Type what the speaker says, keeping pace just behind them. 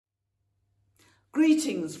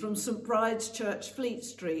Greetings from St Bride's Church, Fleet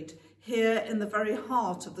Street, here in the very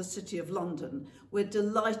heart of the City of London. We're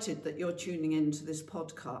delighted that you're tuning in to this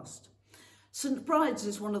podcast. St Bride's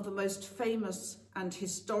is one of the most famous and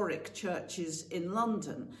historic churches in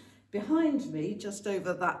London. Behind me, just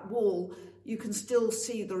over that wall, you can still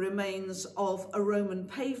see the remains of a Roman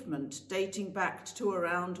pavement dating back to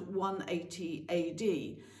around 180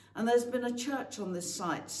 AD. And there's been a church on this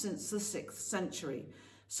site since the 6th century.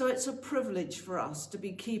 So it's a privilege for us to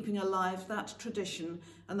be keeping alive that tradition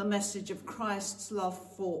and the message of Christ's love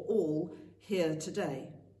for all here today.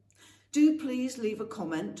 Do please leave a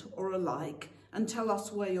comment or a like and tell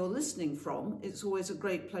us where you're listening from. It's always a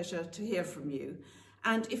great pleasure to hear from you.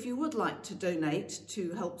 And if you would like to donate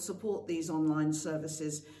to help support these online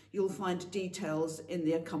services, you'll find details in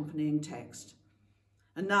the accompanying text.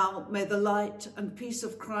 And now may the light and peace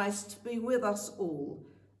of Christ be with us all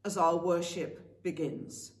as our worship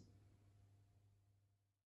begins.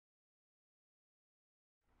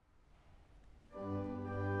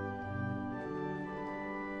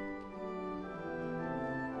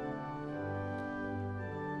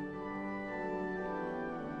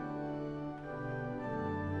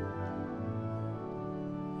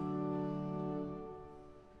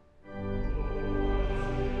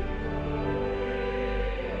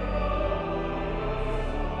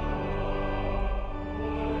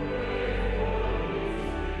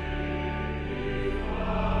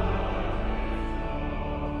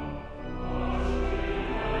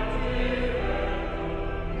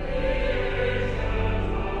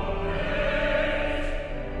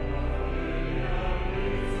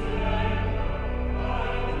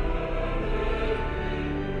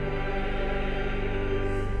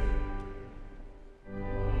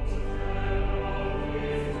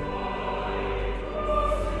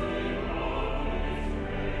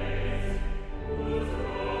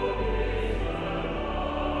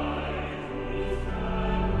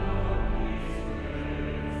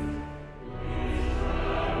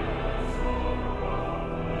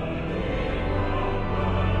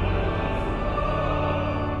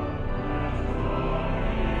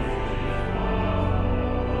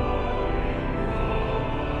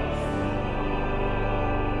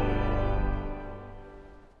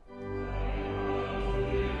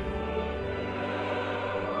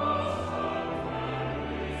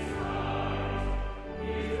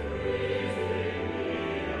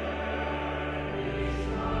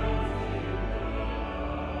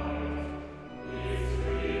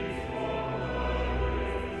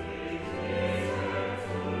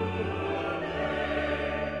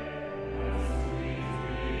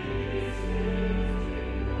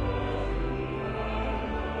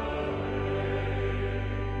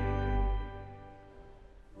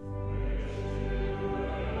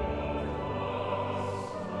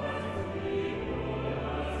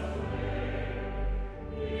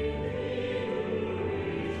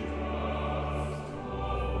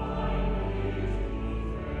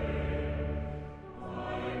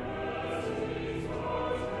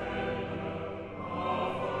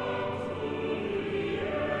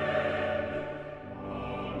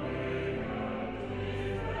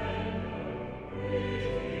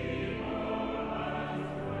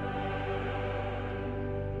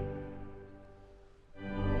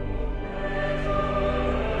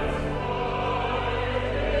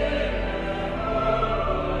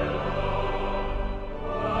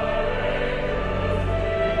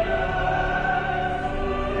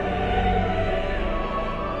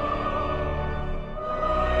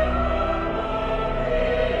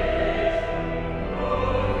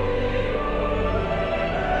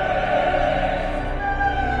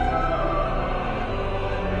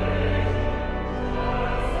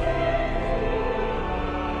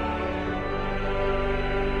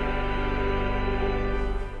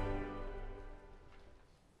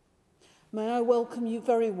 May I welcome you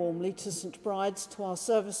very warmly to St Bride's, to our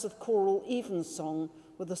service of choral evensong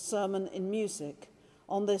with a sermon in music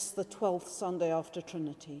on this, the 12th Sunday after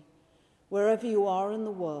Trinity. Wherever you are in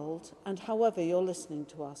the world and however you're listening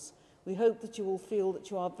to us, we hope that you will feel that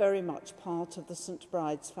you are very much part of the St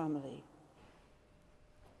Bride's family.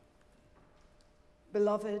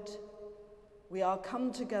 Beloved, we are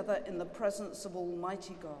come together in the presence of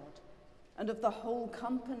Almighty God and of the whole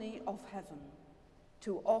company of heaven,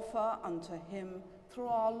 to offer unto him, through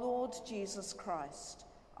our Lord Jesus Christ,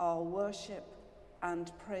 our worship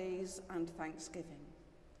and praise and thanksgiving,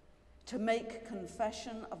 to make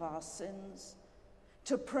confession of our sins,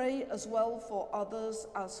 to pray as well for others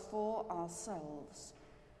as for ourselves,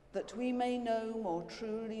 that we may know more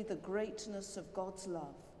truly the greatness of God's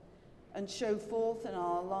love and show forth in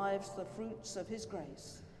our lives the fruits of his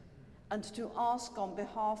grace, and to ask on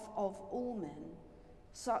behalf of all men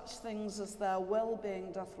such things as their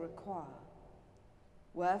well-being doth require.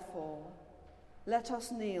 Wherefore, let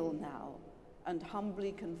us kneel now and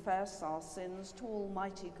humbly confess our sins to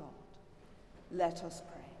Almighty God. Let us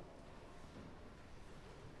pray.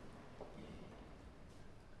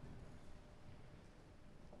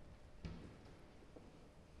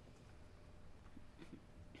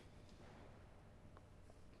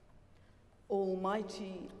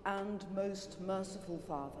 Almighty and most merciful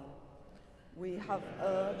Father, we have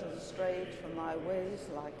erred and strayed from thy ways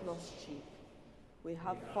like lost sheep. We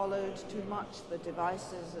have followed too much the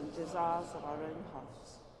devices and desires of our own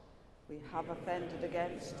hearts. We have offended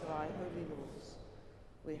against thy holy laws.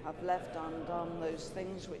 We have left undone those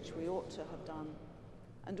things which we ought to have done,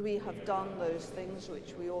 and we have done those things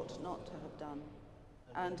which we ought not to have done,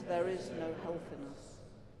 and there is no help in us.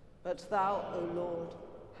 But thou, O Lord,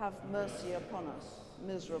 have mercy upon us,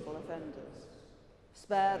 miserable offenders.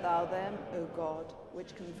 Spare thou them, O God,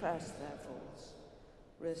 which confess their faults.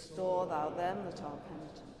 Restore thou them that are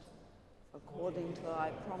penitent, according to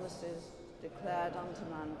thy promises declared unto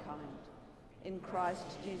mankind, in Christ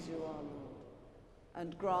Jesus our Lord.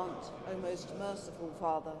 And grant, O most merciful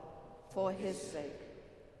Father, for his sake,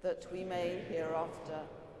 that we may hereafter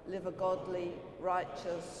live a godly,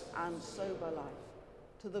 righteous, and sober life,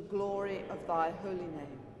 to the glory of thy holy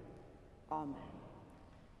name. Amen.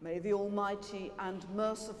 May the Almighty and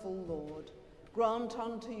merciful Lord grant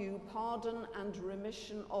unto you pardon and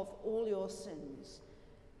remission of all your sins,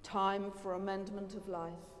 time for amendment of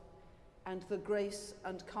life, and the grace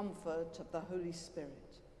and comfort of the Holy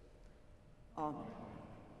Spirit. Amen.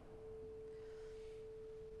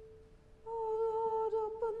 O Lord,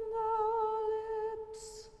 open thou our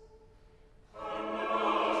lips.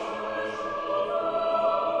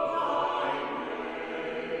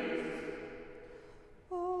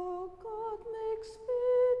 O God, make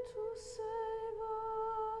speed to save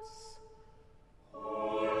us.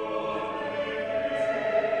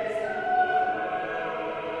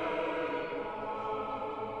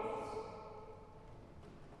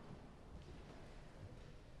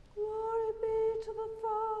 Glory be to the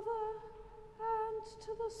Father, and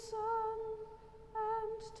to the Son,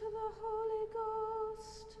 and to the Holy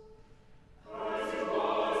Ghost.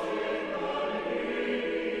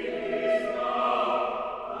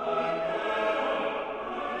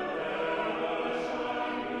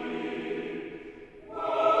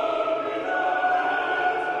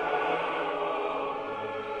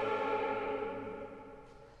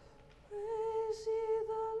 Praise ye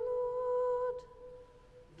the Lord.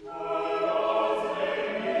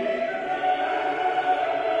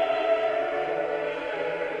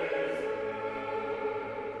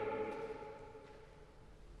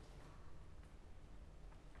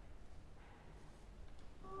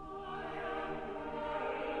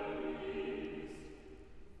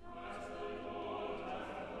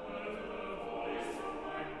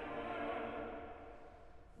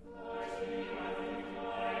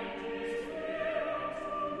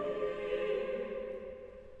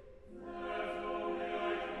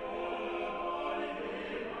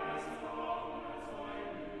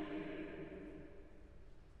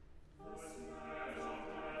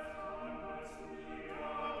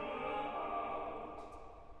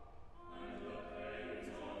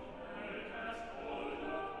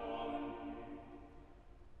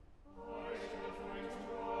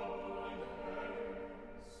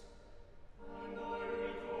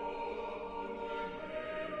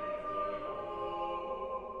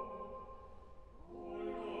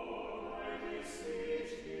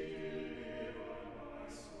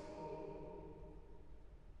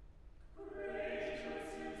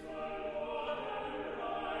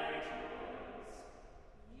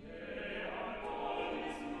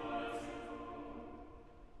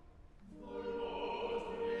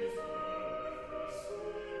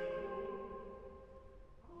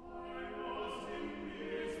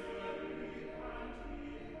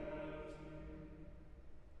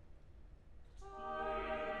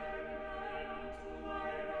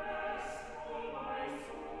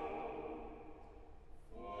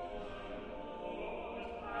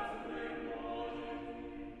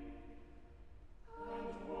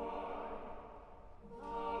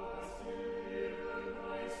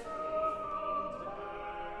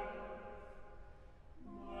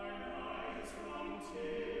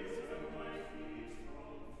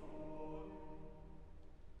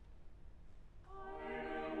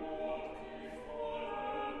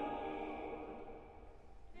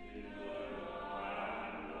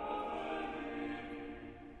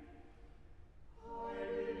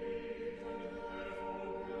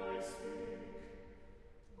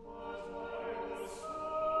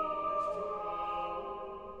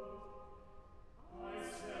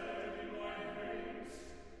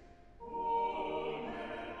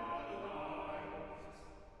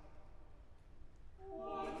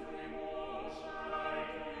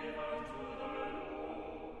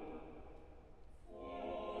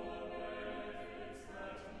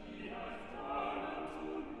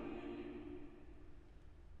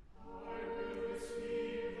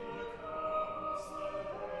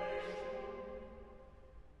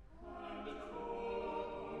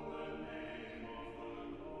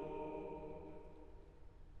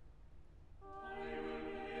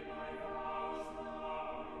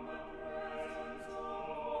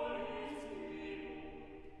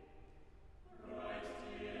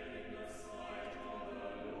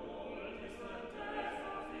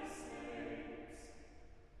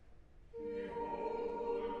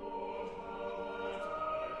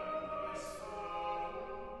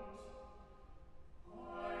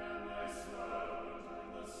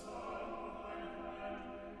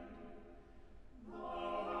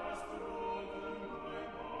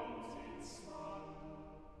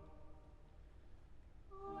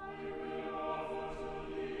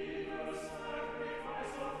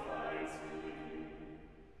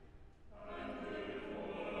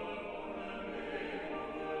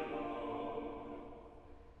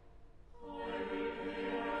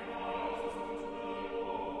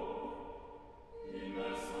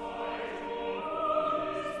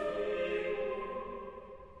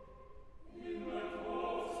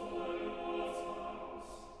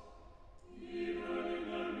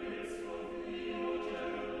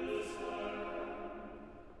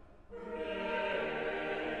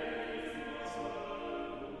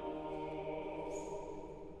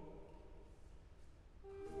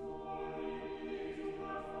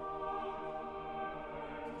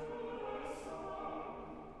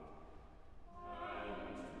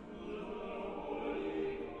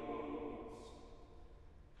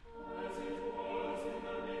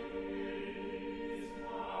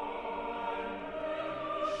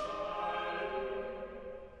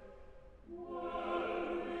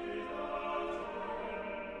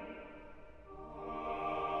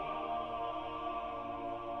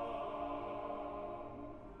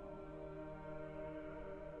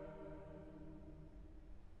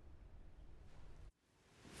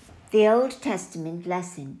 The Old Testament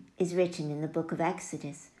lesson is written in the book of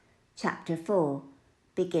Exodus, chapter 4,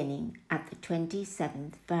 beginning at the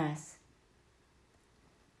 27th verse.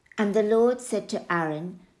 And the Lord said to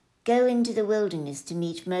Aaron, "Go into the wilderness to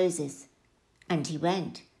meet Moses." And he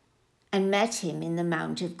went, and met him in the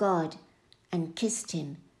mount of God, and kissed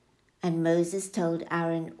him. And Moses told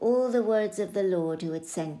Aaron all the words of the Lord who had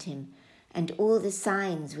sent him, and all the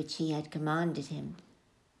signs which he had commanded him.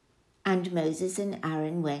 And Moses and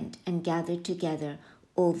Aaron went and gathered together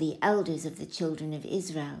all the elders of the children of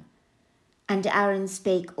Israel. And Aaron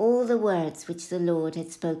spake all the words which the Lord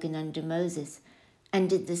had spoken unto Moses, and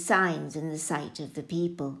did the signs in the sight of the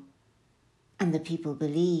people. And the people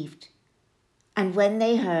believed. And when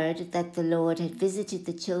they heard that the Lord had visited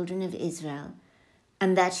the children of Israel,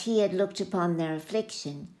 and that he had looked upon their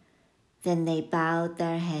affliction, then they bowed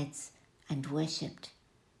their heads and worshipped.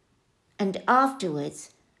 And afterwards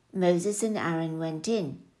Moses and Aaron went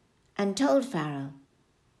in and told Pharaoh,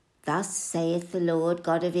 "Thus saith the Lord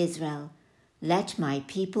God of Israel, Let my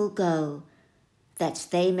people go, that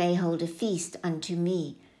they may hold a feast unto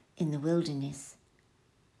me in the wilderness."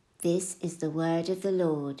 This is the word of the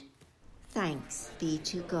Lord. Thanks be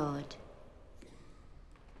to God.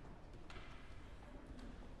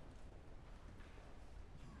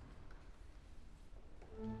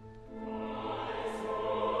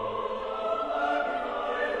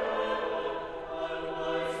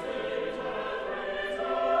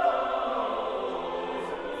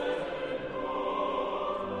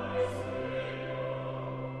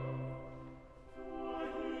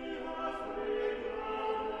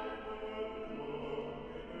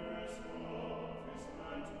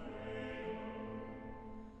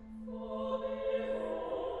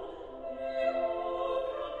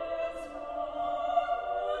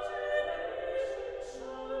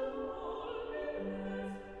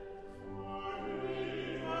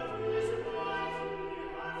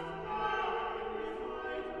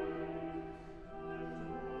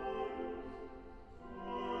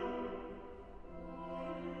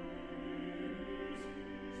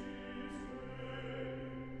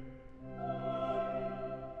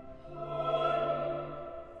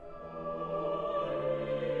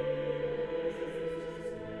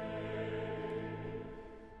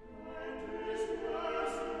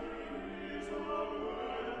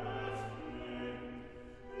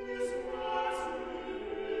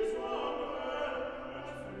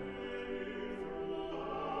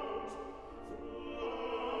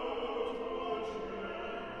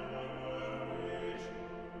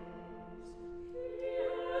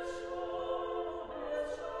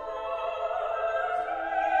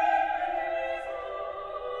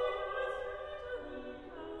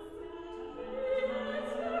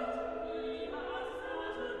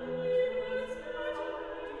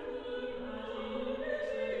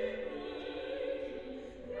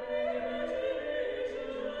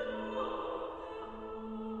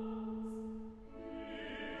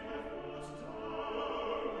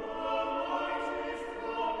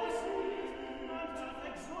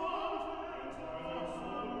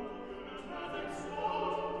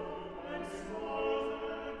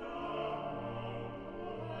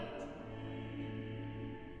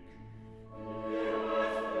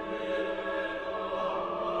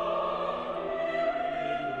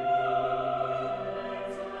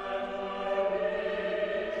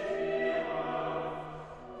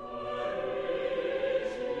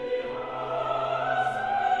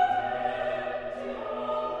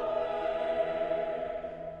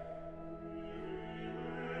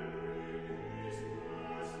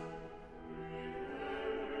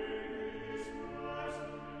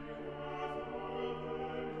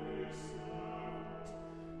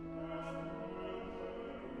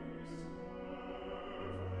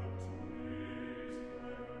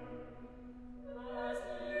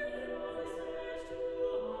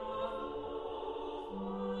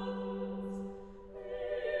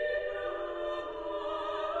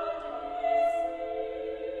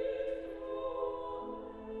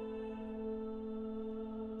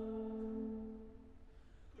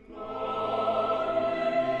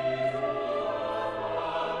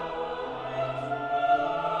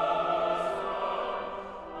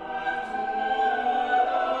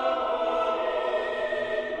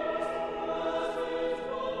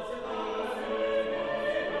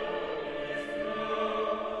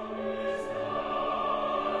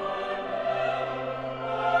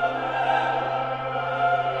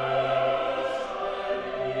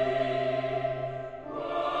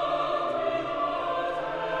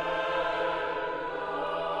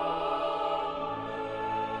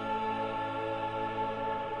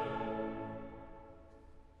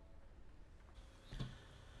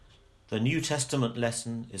 The New Testament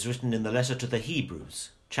lesson is written in the letter to the Hebrews,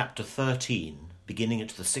 chapter 13, beginning at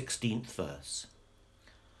the 16th verse.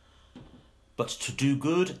 But to do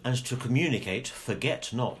good and to communicate,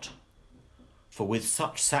 forget not, for with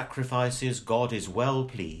such sacrifices God is well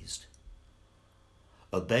pleased.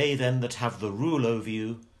 Obey them that have the rule over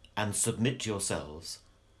you, and submit yourselves.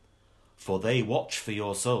 For they watch for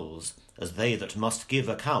your souls, as they that must give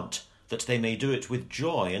account, that they may do it with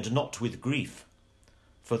joy and not with grief,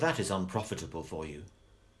 for that is unprofitable for you.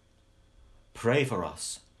 Pray for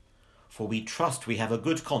us, for we trust we have a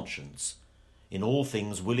good conscience, in all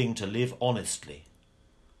things willing to live honestly.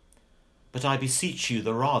 But I beseech you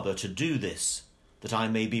the rather to do this, that I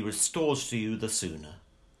may be restored to you the sooner.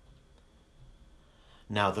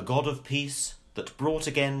 Now the God of peace, that brought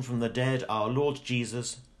again from the dead our Lord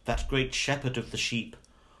Jesus, that great shepherd of the sheep,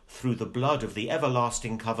 through the blood of the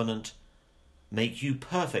everlasting covenant, make you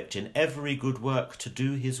perfect in every good work to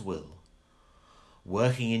do his will,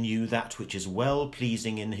 working in you that which is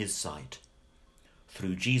well-pleasing in his sight,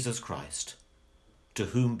 through Jesus Christ, to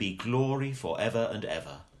whom be glory for ever and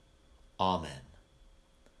ever. Amen.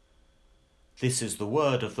 This is the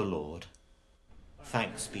word of the Lord.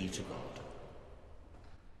 Thanks be to God.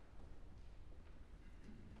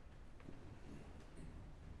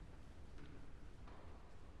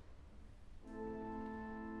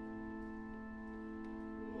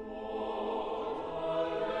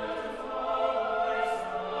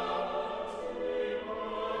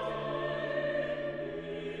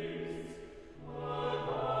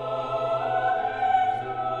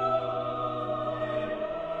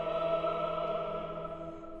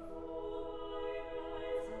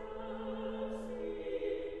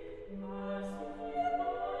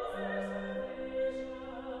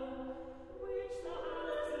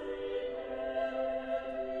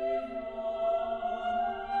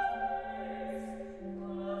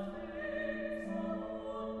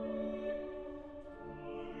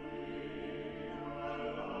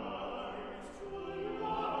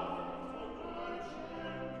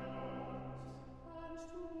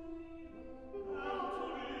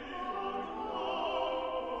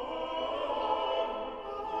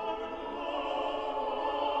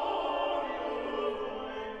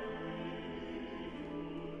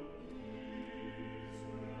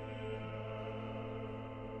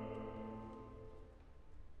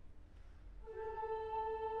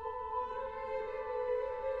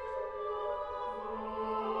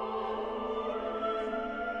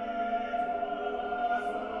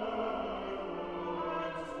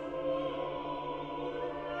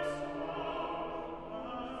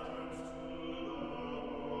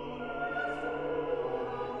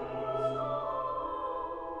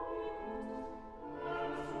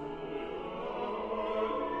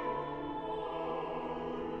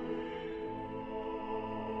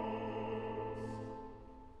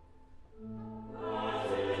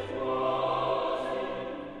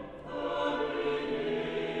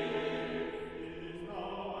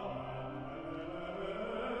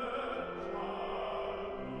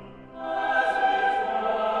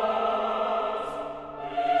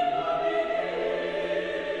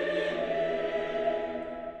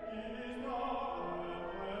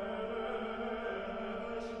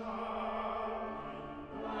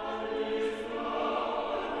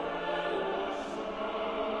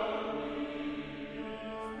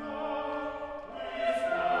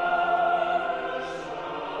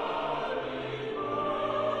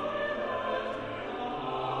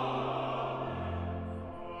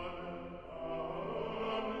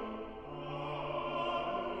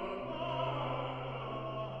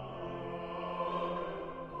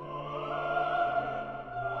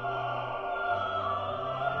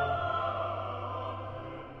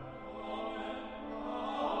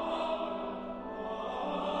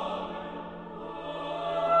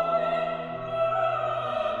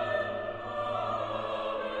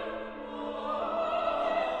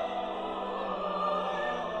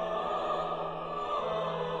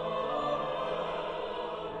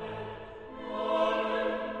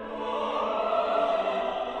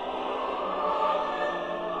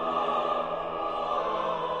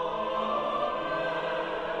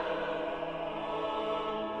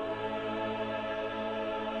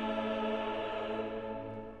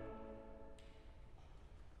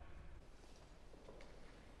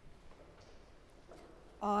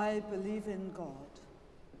 I believe in God,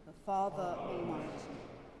 the Father Almighty,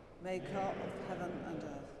 maker of heaven and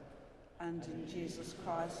earth, and in Jesus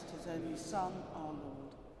Christ, his only Son, our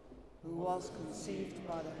Lord, who was conceived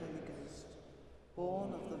by the Holy Ghost,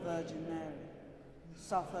 born of the Virgin Mary,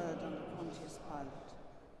 suffered under Pontius Pilate,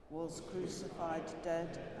 was crucified,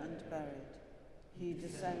 dead, and buried. He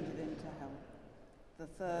descended into hell. The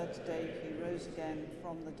third day he rose again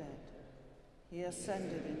from the dead. He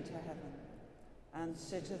ascended into heaven, and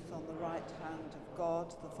sitteth on the right hand of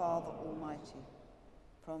God the Father Almighty.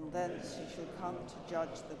 From thence he shall come to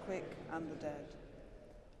judge the quick and the dead.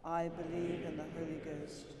 I believe in the Holy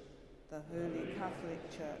Ghost, the Holy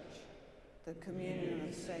Catholic Church, the communion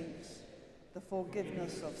of saints, the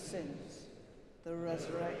forgiveness of sins, the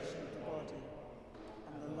resurrection of the body,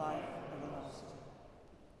 and the life everlasting.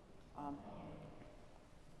 Amen.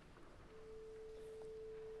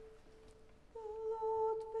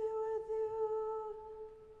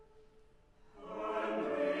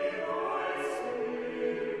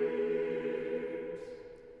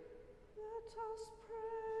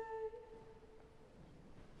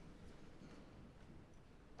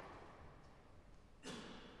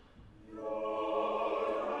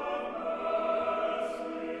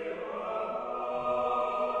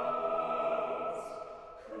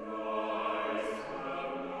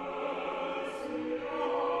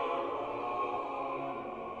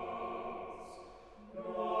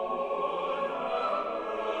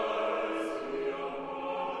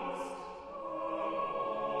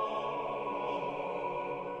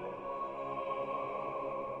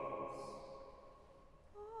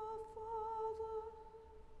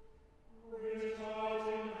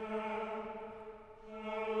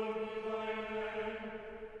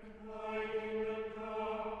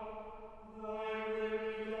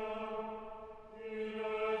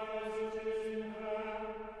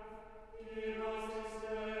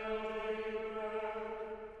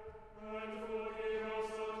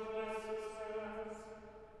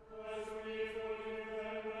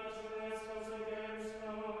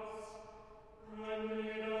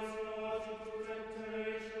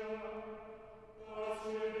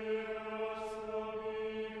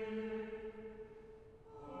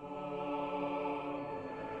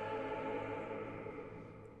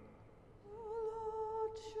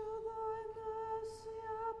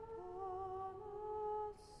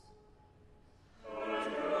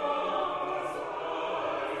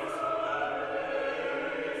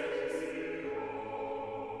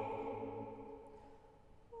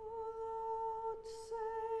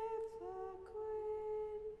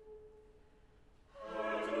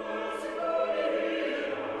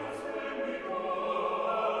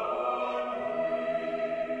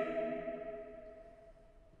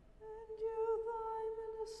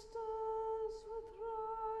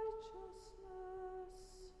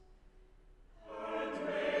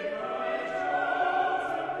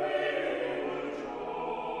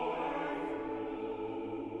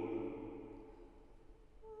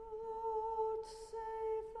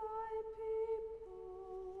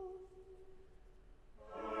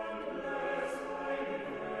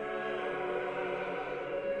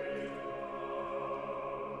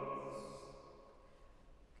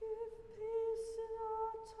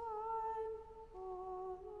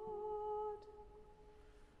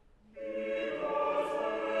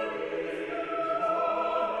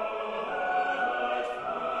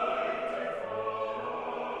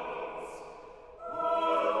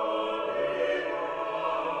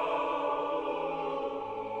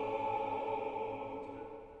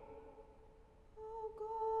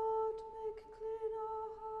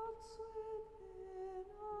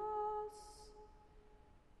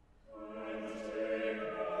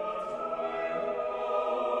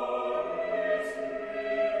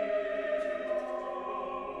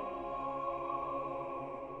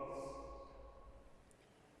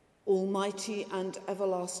 Almighty and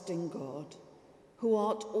everlasting God, who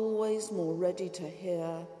art always more ready to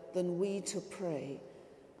hear than we to pray,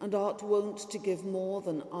 and art wont to give more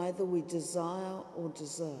than either we desire or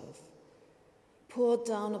deserve, pour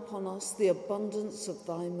down upon us the abundance of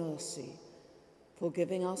thy mercy,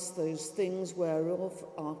 forgiving us those things whereof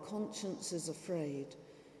our conscience is afraid,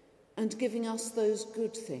 and giving us those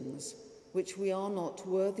good things which we are not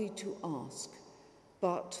worthy to ask,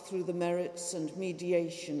 but through the merits and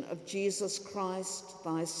mediation of Jesus Christ,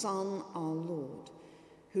 thy Son, our Lord,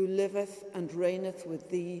 who liveth and reigneth with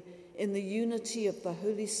thee in the unity of the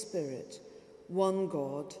Holy Spirit, one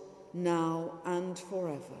God, now and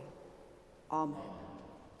forever. Amen.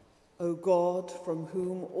 O God, from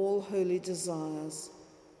whom all holy desires,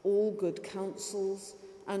 all good counsels,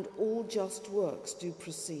 and all just works do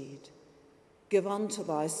proceed, give unto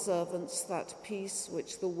thy servants that peace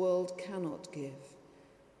which the world cannot give,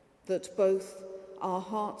 that both our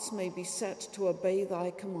hearts may be set to obey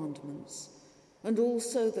thy commandments, and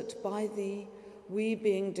also that by thee we,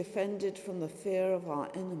 being defended from the fear of our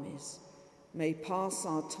enemies, may pass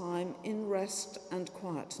our time in rest and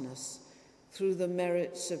quietness, through the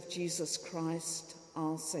merits of Jesus Christ,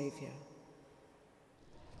 our Saviour.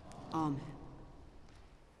 Amen.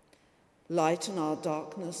 Lighten our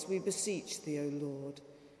darkness, we beseech thee, O Lord,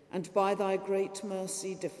 and by thy great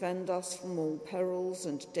mercy defend us from all perils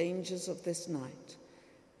and dangers of this night,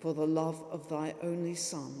 for the love of thy only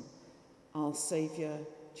Son, our Saviour,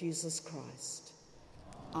 Jesus Christ.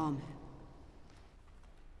 Amen.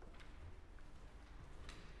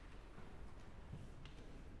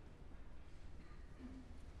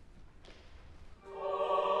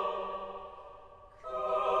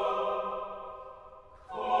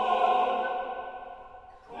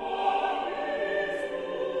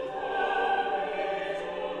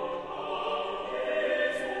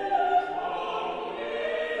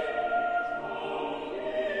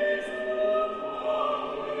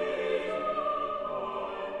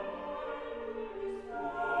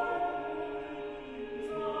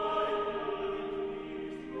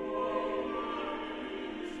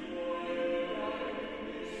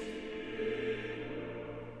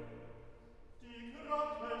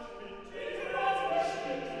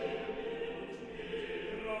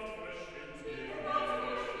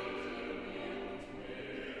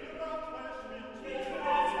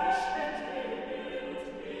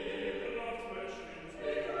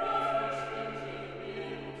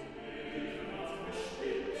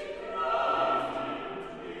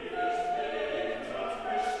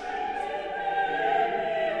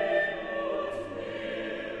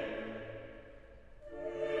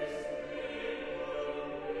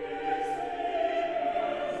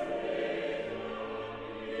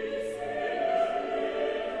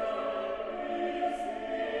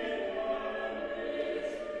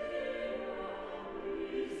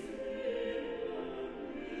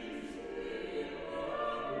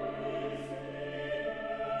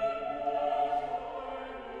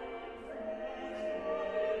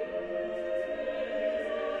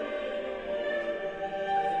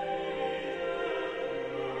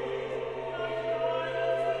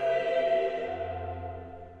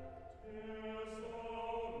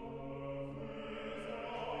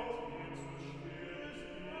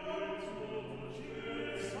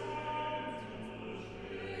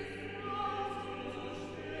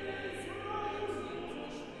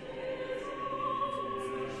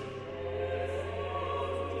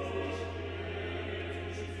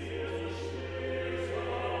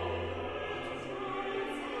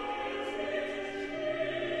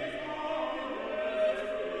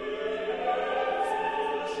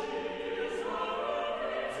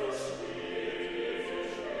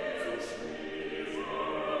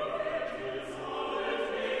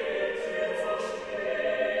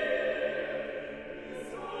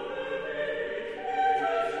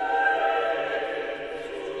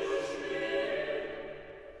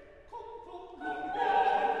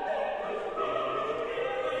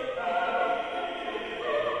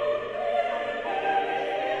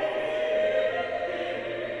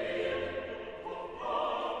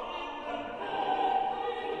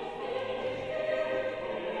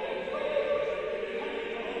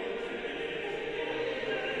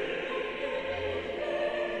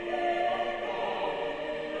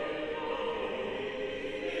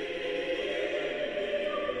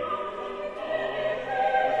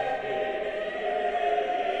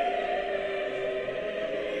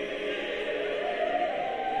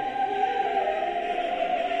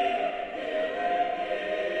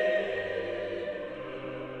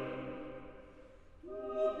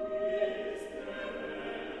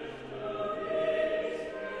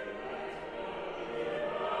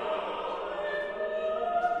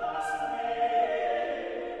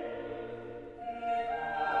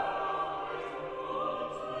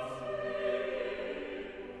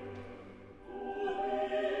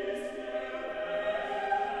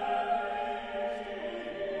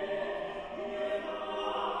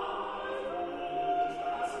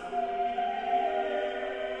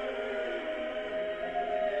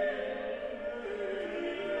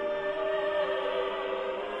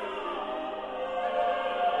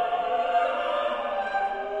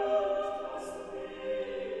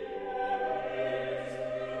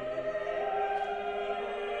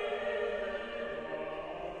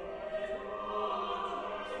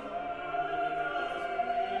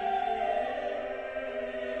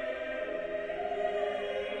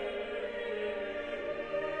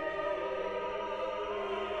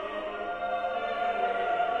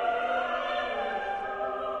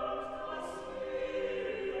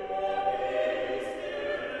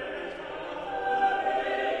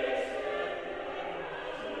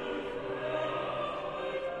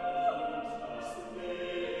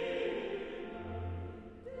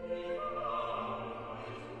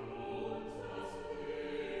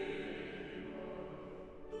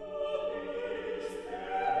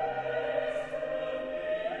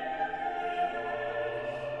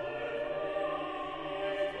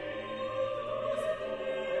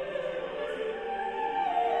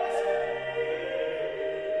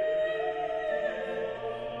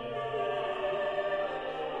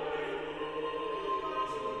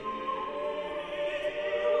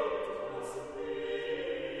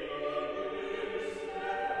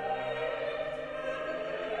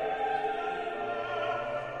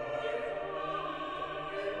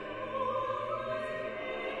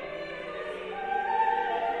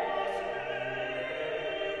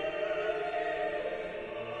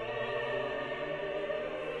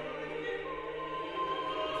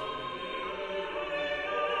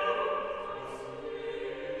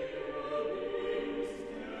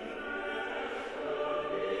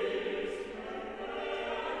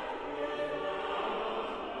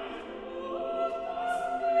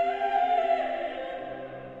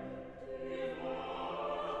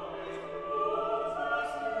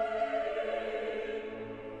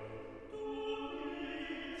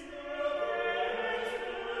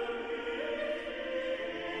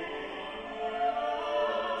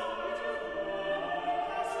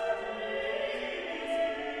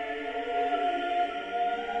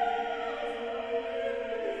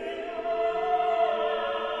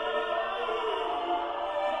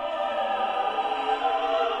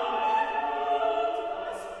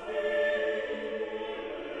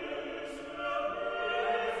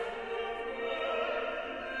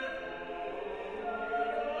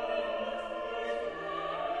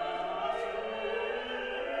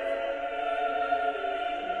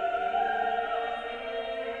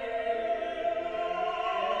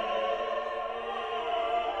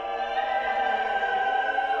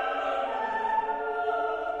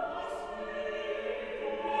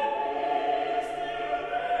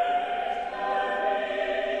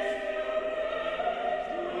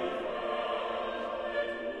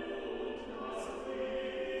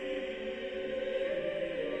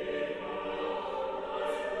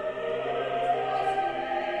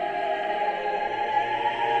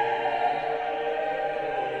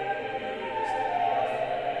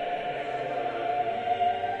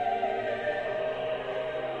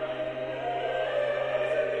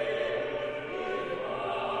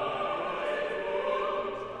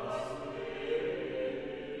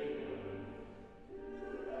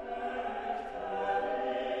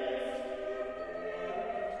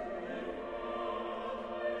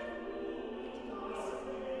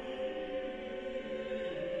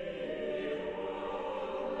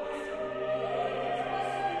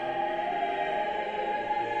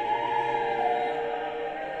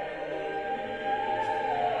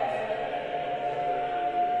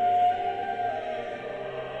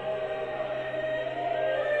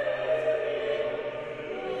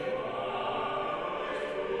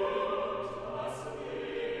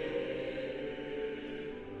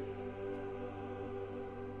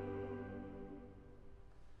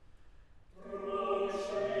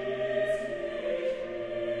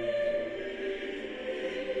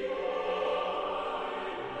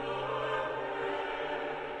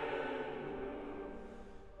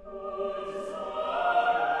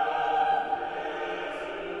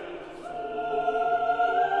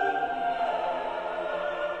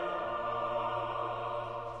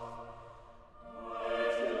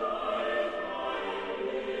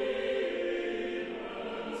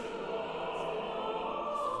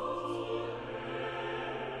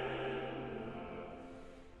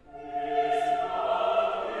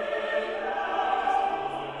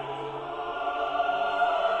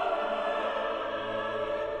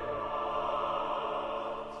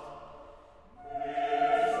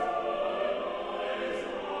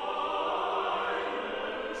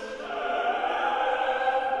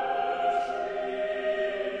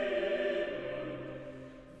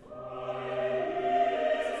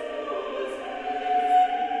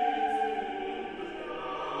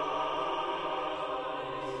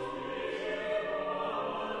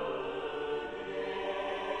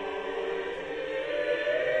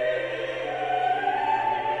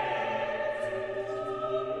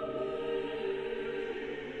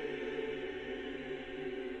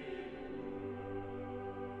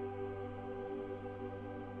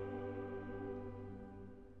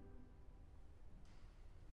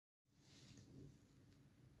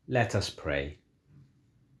 Let us pray.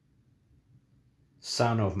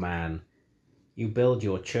 Son of man, you build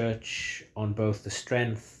your church on both the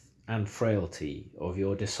strength and frailty of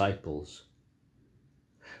your disciples.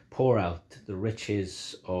 Pour out the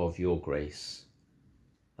riches of your grace,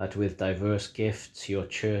 that with diverse gifts your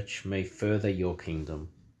church may further your kingdom.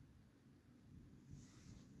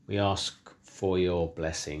 We ask for your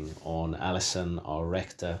blessing on Alison, our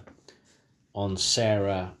rector, on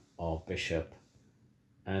Sarah, our bishop,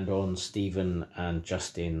 and on Stephen and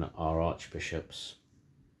Justin, our archbishops.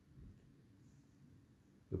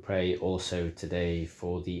 We pray also today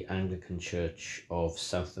for the Anglican Church of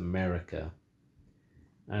South America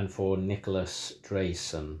and for Nicholas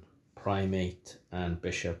Drayson, primate and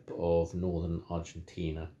bishop of Northern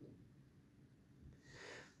Argentina.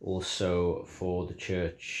 Also for the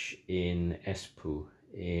church in Espoo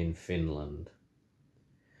in Finland,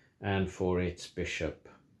 and for its bishop,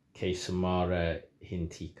 Keisamara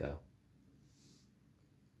Hintika.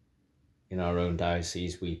 In our own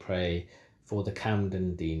diocese, we pray for the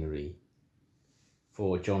Camden Deanery,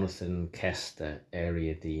 for Jonathan Kester,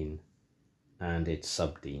 Area Dean, and its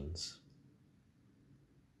subdeans.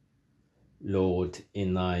 Lord,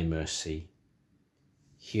 in thy mercy,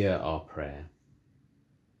 hear our prayer.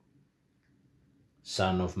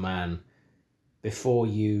 Son of man, before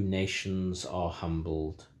you nations are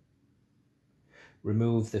humbled.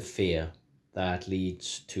 Remove the fear that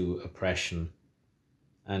leads to oppression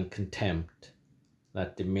and contempt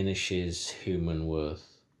that diminishes human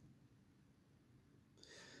worth.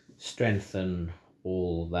 Strengthen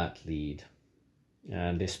all that lead,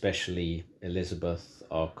 and especially Elizabeth,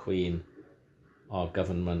 our Queen, our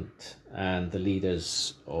government, and the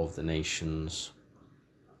leaders of the nations.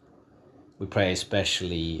 We pray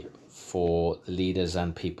especially for the leaders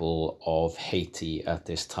and people of Haiti at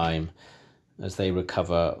this time as they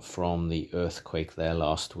recover from the earthquake there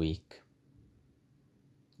last week.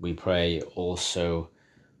 We pray also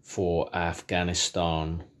for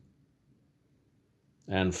Afghanistan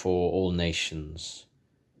and for all nations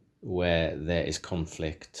where there is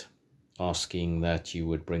conflict, asking that you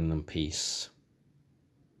would bring them peace.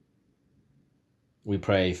 We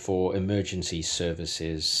pray for emergency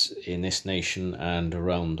services in this nation and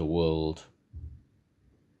around the world.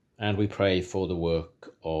 And we pray for the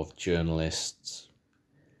work of journalists,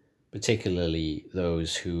 particularly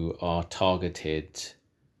those who are targeted.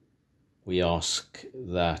 We ask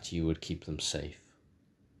that you would keep them safe.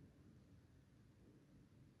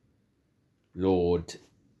 Lord,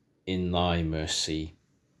 in thy mercy,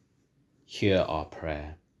 hear our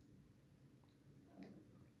prayer.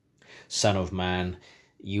 Son of man,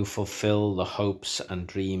 you fulfill the hopes and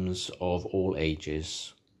dreams of all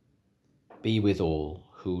ages. Be with all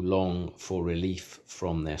who long for relief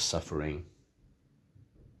from their suffering.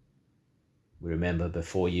 We remember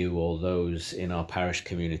before you all those in our parish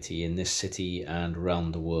community in this city and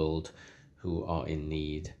around the world who are in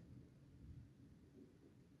need.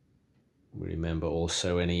 We remember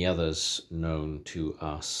also any others known to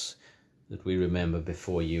us that we remember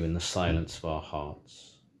before you in the silence of our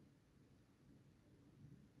hearts.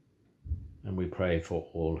 And we pray for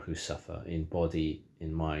all who suffer in body,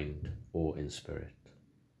 in mind, or in spirit.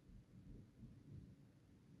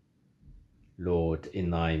 Lord,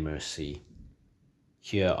 in thy mercy,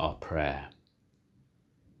 hear our prayer.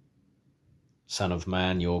 Son of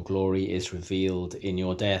man, your glory is revealed in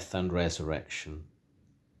your death and resurrection.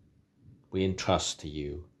 We entrust to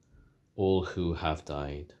you all who have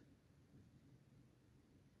died.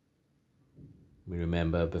 We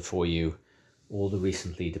remember before you all the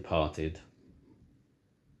recently departed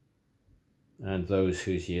and those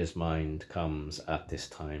whose year's mind comes at this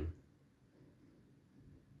time.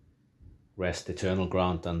 Rest eternal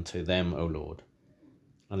grant unto them, O Lord,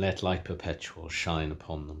 and let light perpetual shine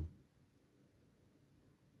upon them.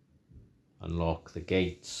 Unlock the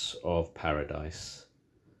gates of paradise,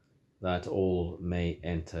 that all may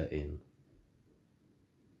enter in.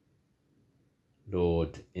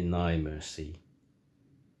 Lord, in thy mercy,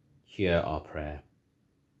 hear our prayer.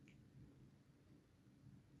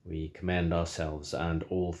 We commend ourselves and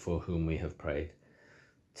all for whom we have prayed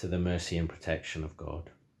to the mercy and protection of God.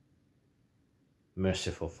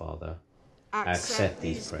 Merciful Father, accept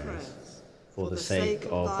these prayers for the sake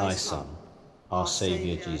of thy Son, our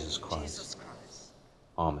Saviour Jesus Christ.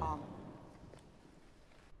 Amen.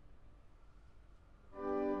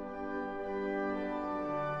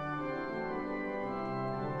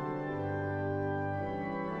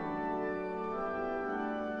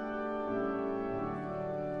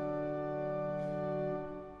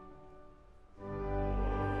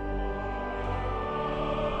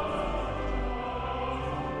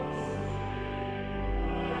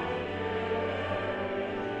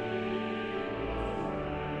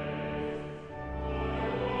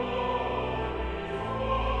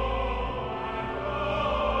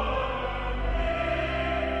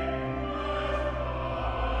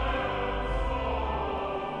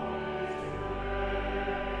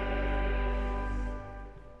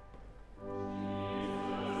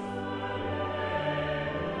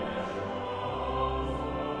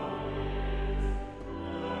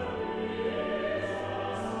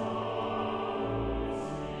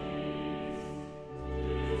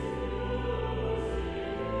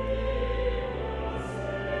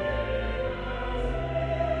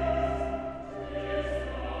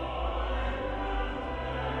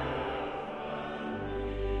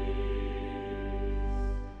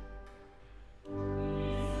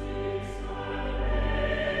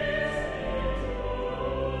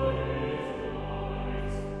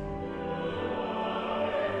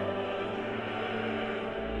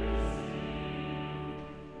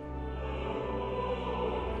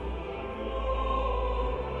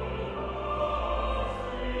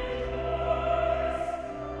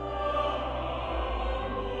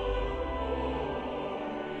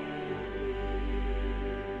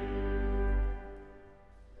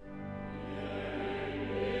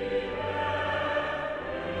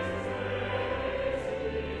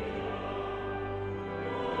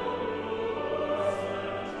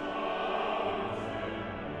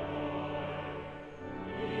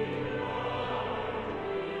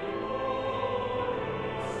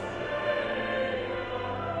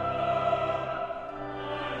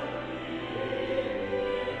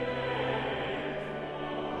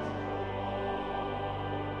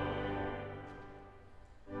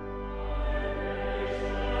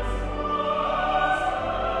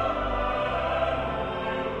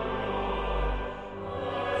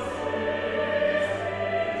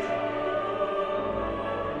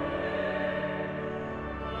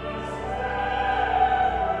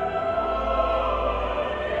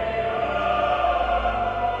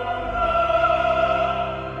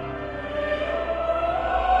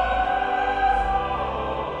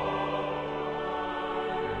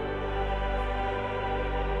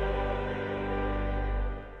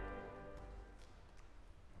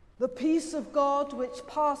 The peace of God, which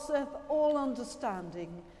passeth all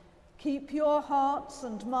understanding, keep your hearts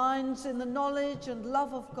and minds in the knowledge and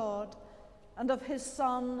love of God and of his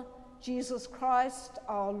Son, Jesus Christ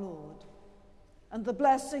our Lord. And the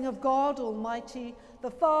blessing of God Almighty,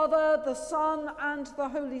 the Father, the Son, and the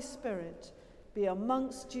Holy Spirit be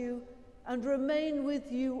amongst you and remain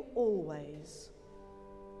with you always.